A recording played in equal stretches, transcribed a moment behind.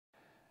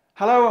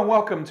Hello and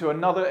welcome to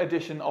another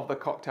edition of The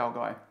Cocktail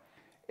Guy.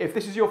 If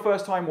this is your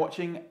first time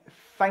watching,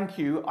 thank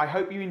you. I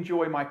hope you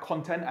enjoy my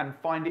content and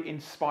find it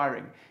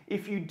inspiring.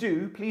 If you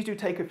do, please do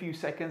take a few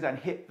seconds and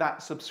hit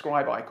that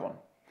subscribe icon.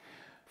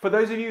 For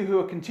those of you who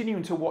are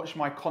continuing to watch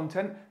my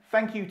content,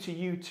 thank you to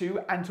you too,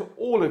 and to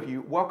all of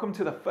you, welcome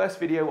to the first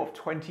video of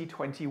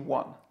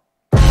 2021.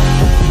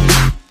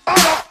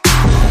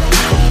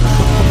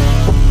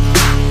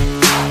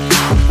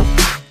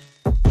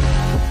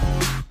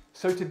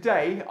 So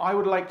today, I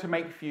would like to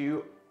make for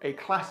you a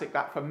classic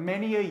that for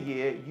many a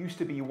year used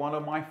to be one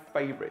of my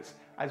favorites,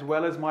 as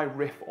well as my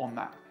riff on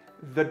that,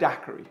 the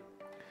daiquiri.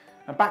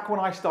 And back when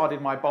I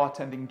started my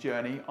bartending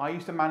journey, I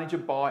used to manage a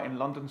bar in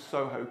London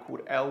Soho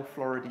called El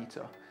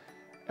Floridita,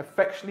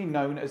 affectionately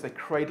known as the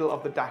cradle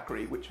of the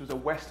daiquiri, which was a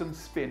Western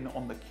spin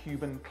on the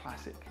Cuban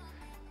classic.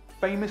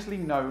 Famously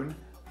known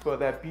for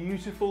their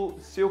beautiful,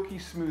 silky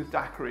smooth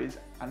daiquiris,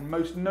 and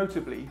most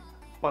notably,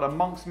 but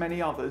amongst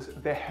many others,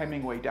 their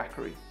Hemingway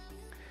daiquiri.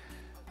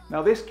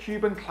 Now this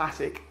Cuban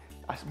classic,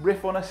 a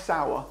riff on a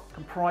sour,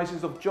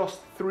 comprises of just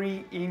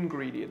 3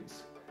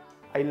 ingredients.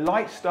 A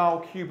light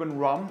style Cuban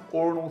rum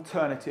or an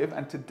alternative,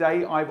 and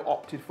today I've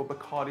opted for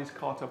Bacardi's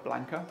Carta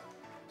Blanca,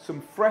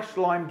 some fresh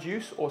lime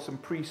juice or some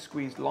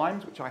pre-squeezed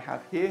limes, which I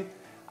have here,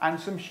 and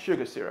some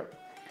sugar syrup.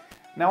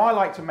 Now I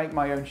like to make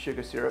my own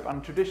sugar syrup,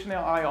 and traditionally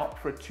I opt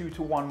for a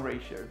 2-to-1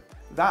 ratio,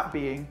 that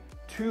being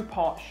 2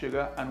 parts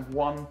sugar and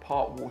 1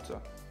 part water.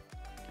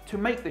 To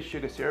make this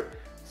sugar syrup,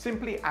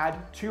 simply add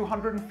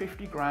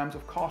 250 grams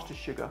of caster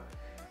sugar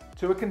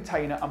to a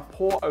container and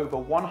pour over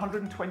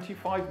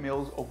 125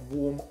 ml of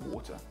warm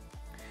water.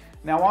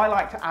 Now I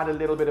like to add a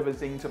little bit of a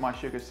zing to my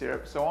sugar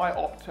syrup, so I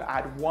opt to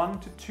add 1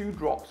 to 2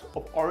 drops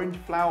of orange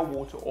flower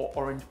water or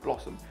orange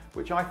blossom,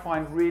 which I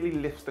find really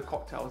lifts the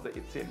cocktails that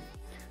it's in,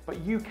 but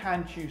you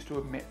can choose to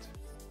omit.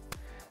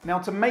 Now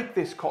to make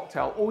this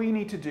cocktail, all you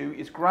need to do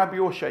is grab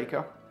your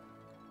shaker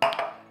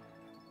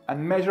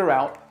and measure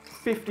out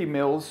 50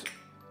 ml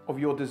of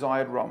your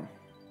desired rum.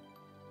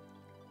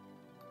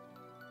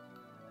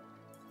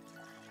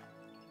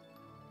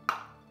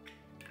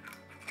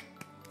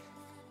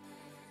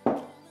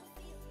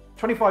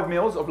 "25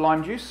 ml of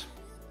lime juice,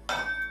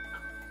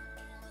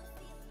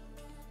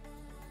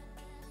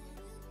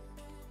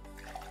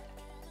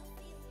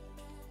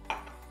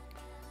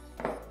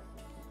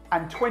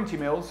 and 20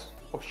 ml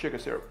of sugar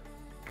syrup.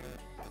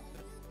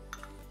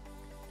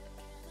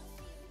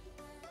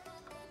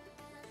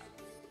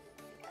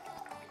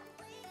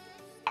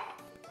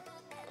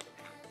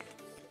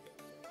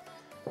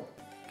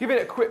 Give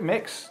it a quick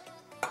mix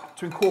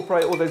to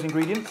incorporate all those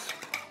ingredients.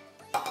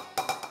 And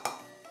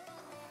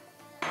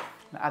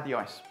add the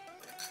ice.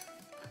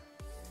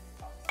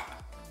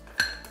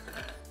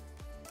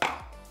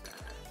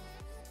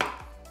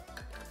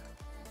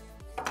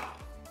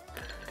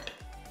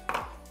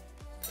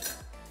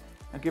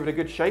 And give it a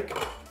good shake.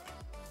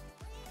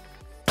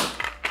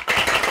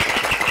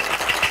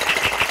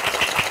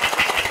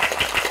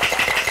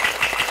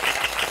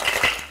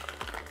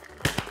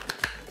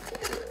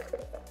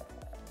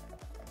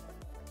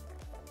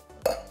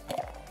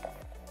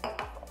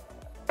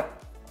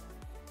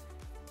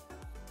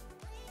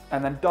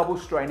 And then double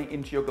strain it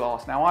into your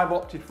glass. Now I've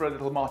opted for a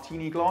little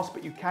Martini glass,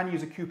 but you can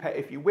use a Coupette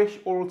if you wish,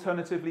 or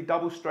alternatively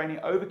double strain it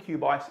over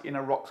cube ice in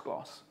a rocks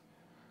glass.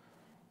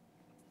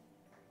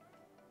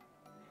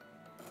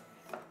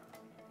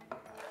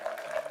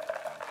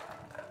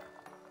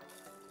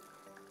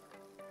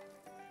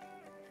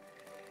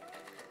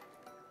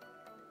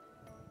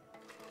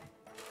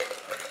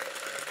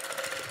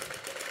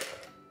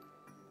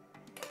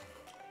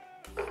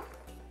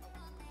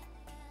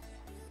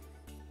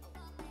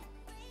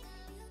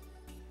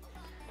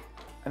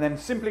 And then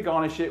simply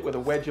garnish it with a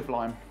wedge of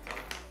lime.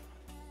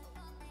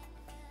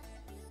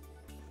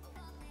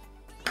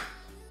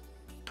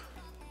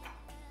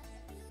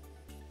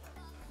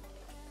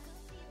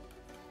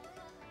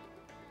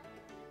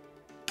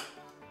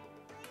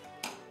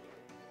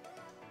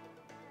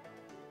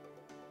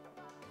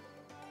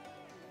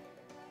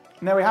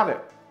 And there we have it,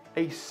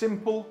 a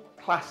simple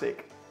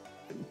classic,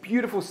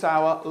 beautiful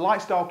sour,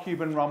 light style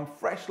Cuban rum,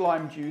 fresh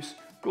lime juice,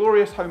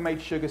 glorious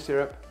homemade sugar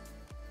syrup,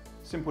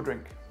 simple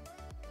drink.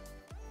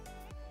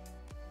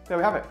 There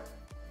we have it.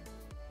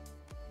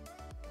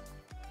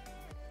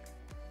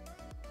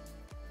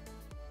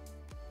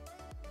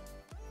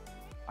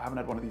 I haven't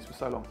had one of these for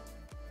so long.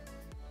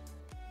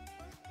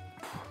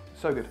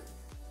 So good.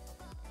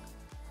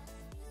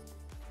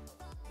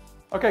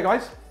 Okay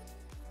guys,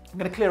 I'm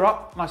going to clear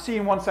up and I'll see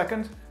you in 1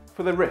 second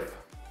for the riff.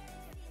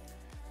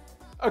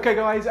 Okay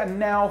guys, and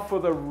now for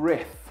the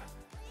riff.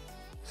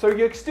 So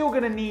you're still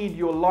going to need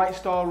your light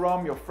style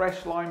rum, your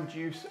fresh lime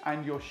juice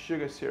and your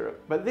sugar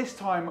syrup. But this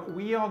time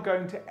we are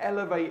going to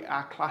elevate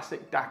our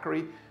classic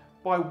daiquiri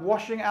by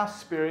washing our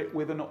spirit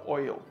with an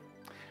oil.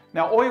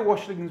 Now oil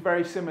washing is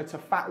very similar to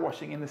fat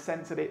washing in the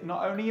sense that it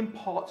not only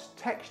imparts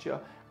texture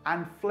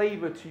and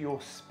flavour to your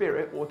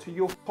spirit or to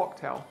your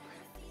cocktail,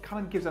 it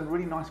kind of gives a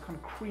really nice kind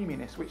of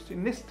creaminess, which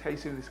in this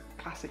case, in this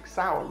classic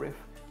sour riff,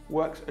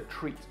 works a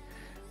treat.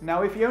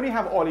 Now, if you only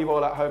have olive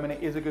oil at home and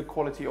it is a good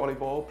quality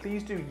olive oil,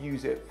 please do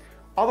use it.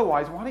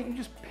 Otherwise, why don't you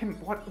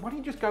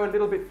just go a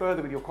little bit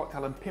further with your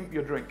cocktail and pimp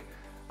your drink?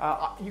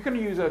 You can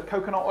use a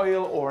coconut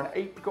oil or an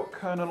apricot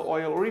kernel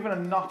oil or even a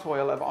nut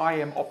oil, as I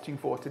am opting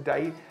for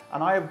today,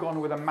 and I have gone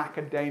with a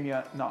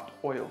macadamia nut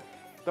oil.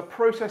 The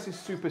process is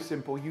super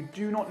simple. You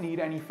do not need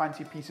any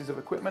fancy pieces of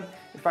equipment.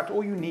 In fact,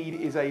 all you need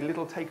is a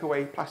little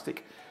takeaway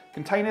plastic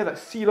container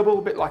that's sealable,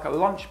 a bit like a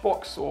lunch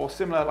box or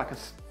similar,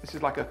 this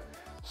is like a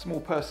small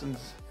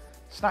person's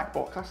snack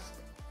box.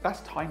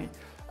 That's tiny.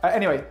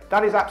 Anyway,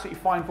 that is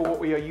absolutely fine for what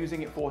we are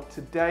using it for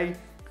today.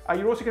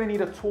 You're also going to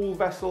need a tall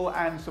vessel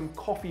and some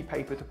coffee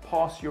paper to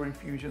pass your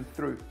infusion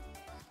through.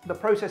 The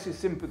process is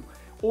simple.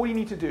 All you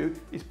need to do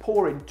is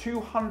pour in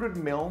 200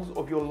 ml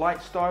of your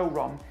Light Style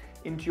rum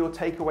into your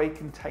takeaway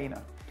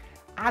container.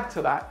 Add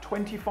to that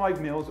 25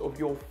 ml of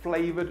your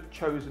flavored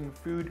chosen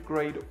food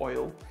grade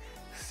oil.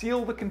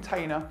 Seal the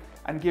container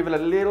and give it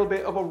a little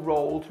bit of a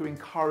roll to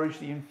encourage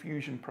the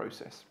infusion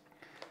process.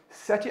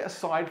 Set it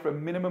aside for a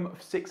minimum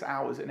of 6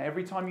 hours, and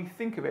every time you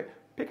think of it,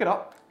 pick it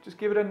up, just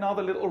give it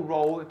another little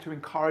roll to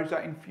encourage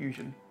that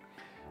infusion.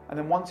 And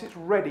then once it's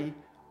ready,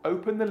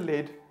 open the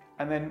lid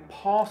and then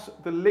pass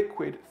the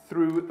liquid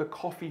through the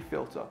coffee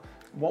filter.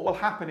 What will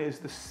happen is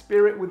the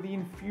spirit with the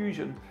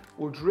infusion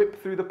will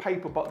drip through the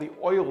paper, but the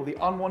oil, the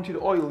unwanted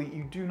oil that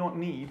you do not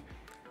need,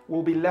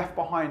 will be left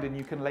behind and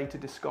you can later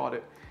discard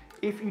it.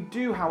 If you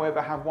do, however,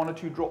 have 1 or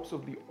 2 drops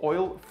of the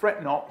oil,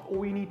 fret not.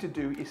 All you need to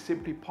do is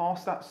simply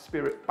pass that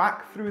spirit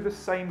back through the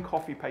same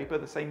coffee paper,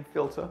 the same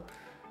filter,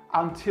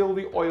 until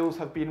the oils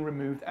have been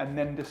removed, and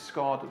then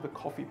discard the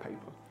coffee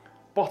paper.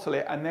 Bottle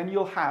it, and then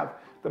you'll have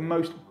the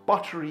most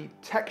buttery,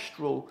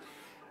 textural,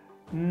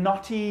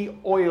 nutty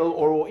oil,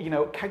 or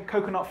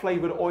coconut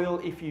flavored oil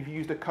if you've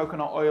used a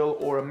coconut oil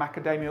or a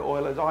macadamia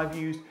oil as I've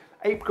used.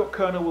 Apricot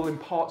kernel will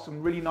impart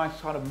some really nice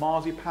kind of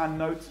marzipan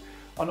notes.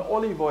 An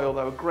olive oil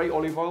though, a great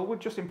olive oil,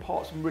 would just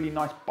impart some really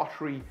nice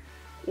buttery,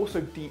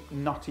 also deep,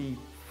 nutty,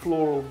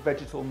 floral,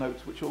 vegetal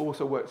notes, which will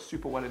also work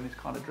super well in this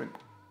kind of drink.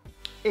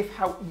 If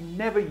you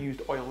never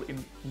used oil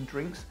in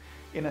drinks,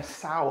 in a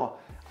sour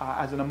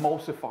as an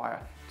emulsifier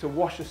to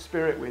wash a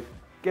spirit with,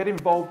 get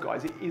involved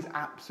guys, it is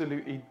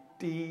absolutely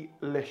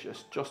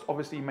delicious. Just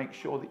obviously make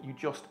sure that you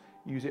just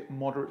use it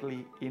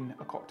moderately in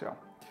a cocktail.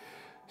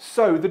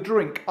 So the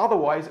drink,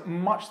 otherwise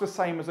much the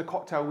same as the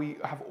cocktail we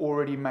have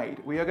already made.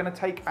 We are going to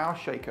take our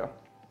shaker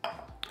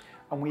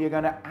and we are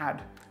going to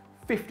add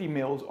 50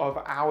 ml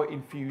of our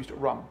infused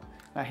rum.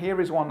 Now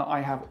here is one that I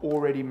have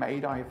already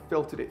made. I have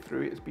filtered it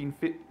through. It's been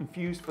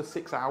infused for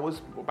 6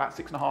 hours, about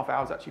 6.5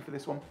 hours actually for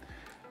this one.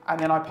 And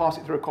then I pass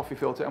it through a coffee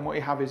filter, and what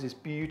you have is this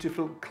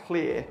beautiful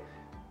clear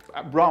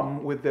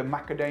rum with the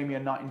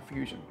macadamia nut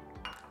infusion.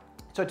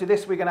 So to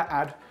this we're going to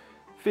add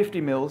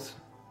 50 ml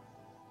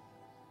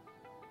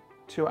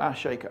to our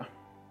shaker.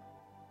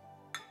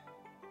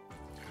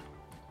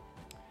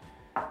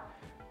 And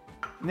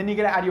then you're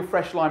going to add your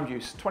fresh lime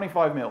juice,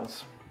 25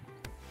 ml.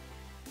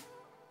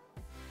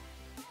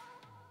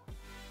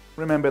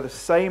 Remember, the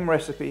same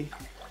recipe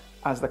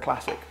as the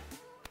classic.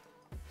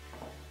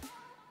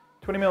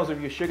 20 ml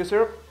of your sugar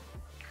syrup.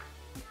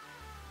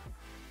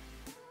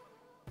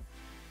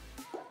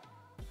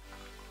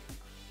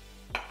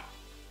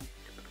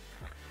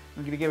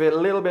 I'm going to give it a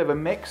little bit of a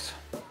mix,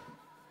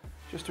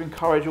 just to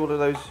encourage all of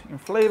those in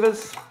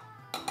flavors.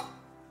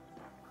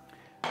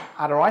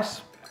 Add our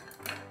ice.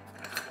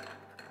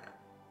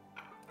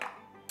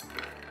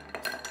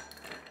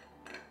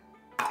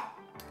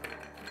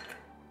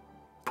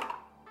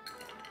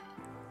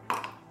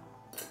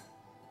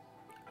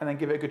 And then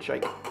give it a good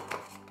shake.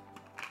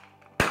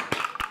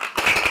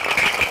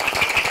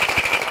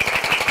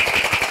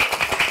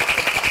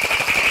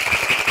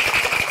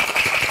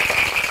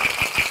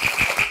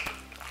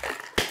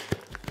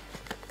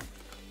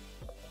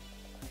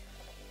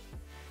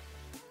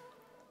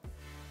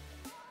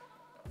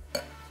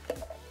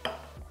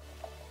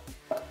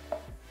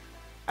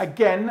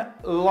 Again,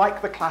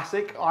 like the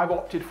classic, I've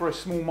opted for a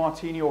small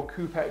Martini or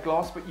Coupette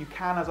glass, but you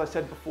can, as I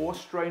said before,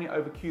 strain it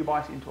over cube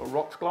ice into a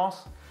rocks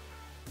glass.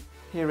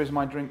 Here is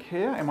my drink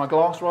here, in my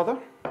glass rather.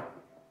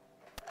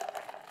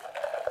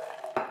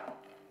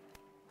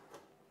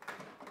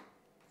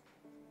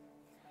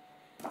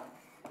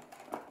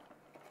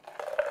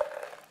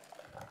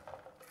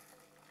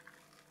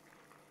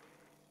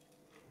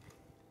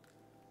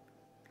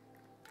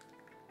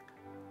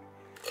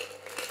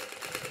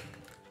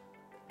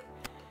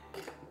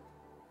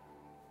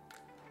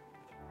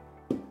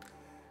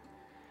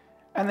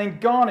 And then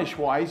garnish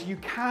wise, you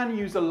can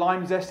use a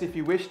lime zest if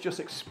you wish, just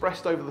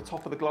expressed over the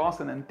top of the glass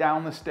and then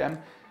down the stem.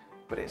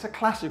 But it's a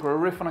classic or a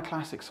riff on a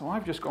classic, so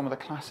I've just gone with a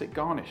classic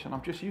garnish and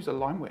I've just used a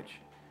lime wedge.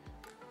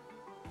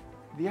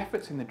 The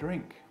effort's in the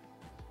drink.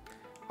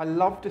 I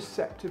love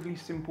deceptively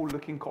simple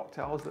looking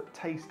cocktails that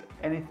taste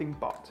anything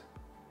but.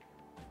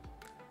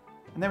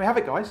 And there we have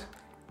it guys.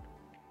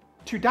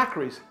 2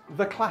 daiquiris,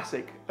 the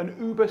classic, an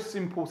uber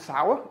simple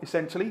sour,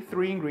 essentially,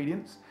 3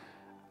 ingredients,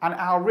 and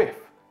our riff.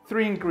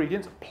 3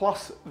 ingredients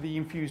plus the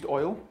infused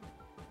oil.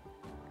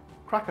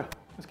 Cracker,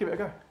 let's give it a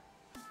go.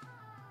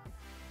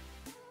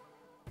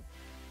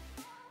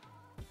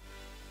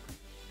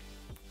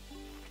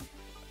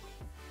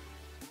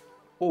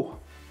 Oh,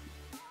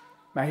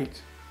 mate.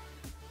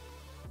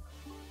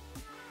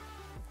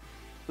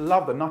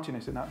 Love the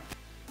nuttiness in that.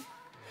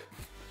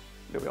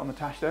 A little bit on the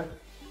tash there.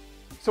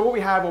 So what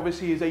we have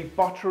obviously is a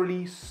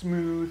buttery,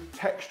 smooth,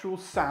 textural,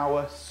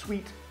 sour,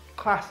 sweet,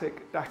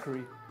 classic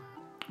daiquiri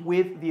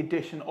with the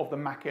addition of the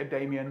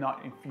macadamia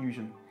nut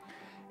infusion.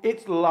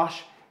 It's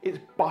lush, it's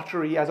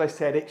buttery, as I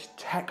said, it's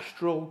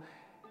textural,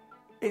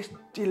 it's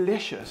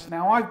delicious.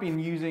 Now I've been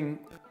using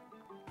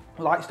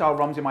light style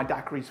rums in my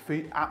daiquiris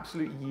for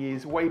absolute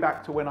years, way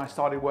back to when I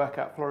started work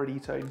at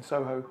Floridito in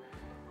Soho.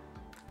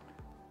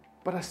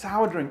 But a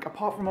sour drink,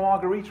 apart from a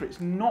margarita,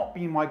 it's not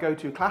been my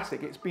go-to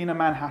classic. It's been a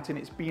Manhattan,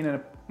 it's been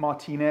a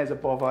Martinez, a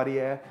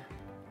Boulevardier,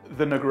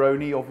 the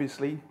Negroni,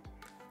 obviously,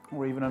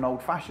 or even an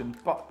old-fashioned,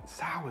 but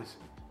sours,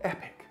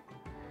 epic.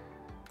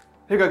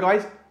 Here we go,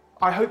 guys.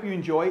 I hope you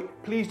enjoy.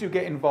 Please do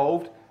get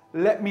involved.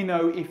 Let me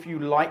know if you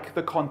like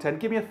the content.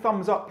 Give me a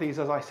thumbs up, please,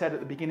 as I said at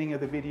the beginning of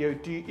the video.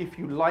 If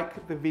you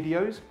like the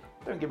videos,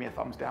 don't give me a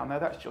thumbs down there.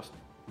 That's just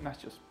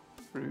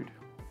rude.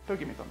 Don't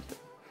give me a thumbs down.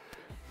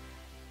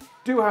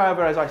 Do,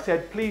 however, as I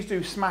said, please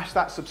do smash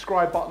that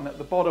subscribe button at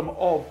the bottom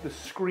of the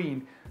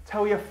screen.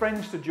 Tell your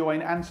friends to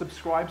join and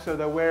subscribe so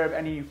they're aware of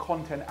any new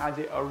content as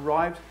it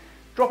arrives.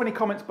 Drop any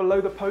comments below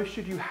the post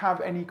should you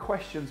have any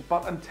questions.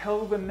 But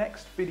until the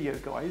next video,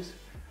 guys,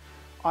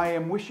 I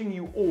am wishing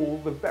you all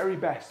the very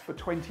best for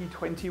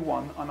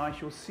 2021, and I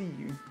shall see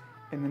you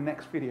in the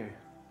next video.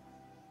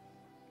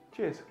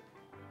 Cheers.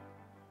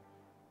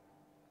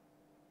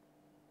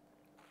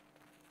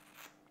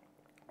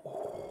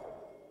 Oh.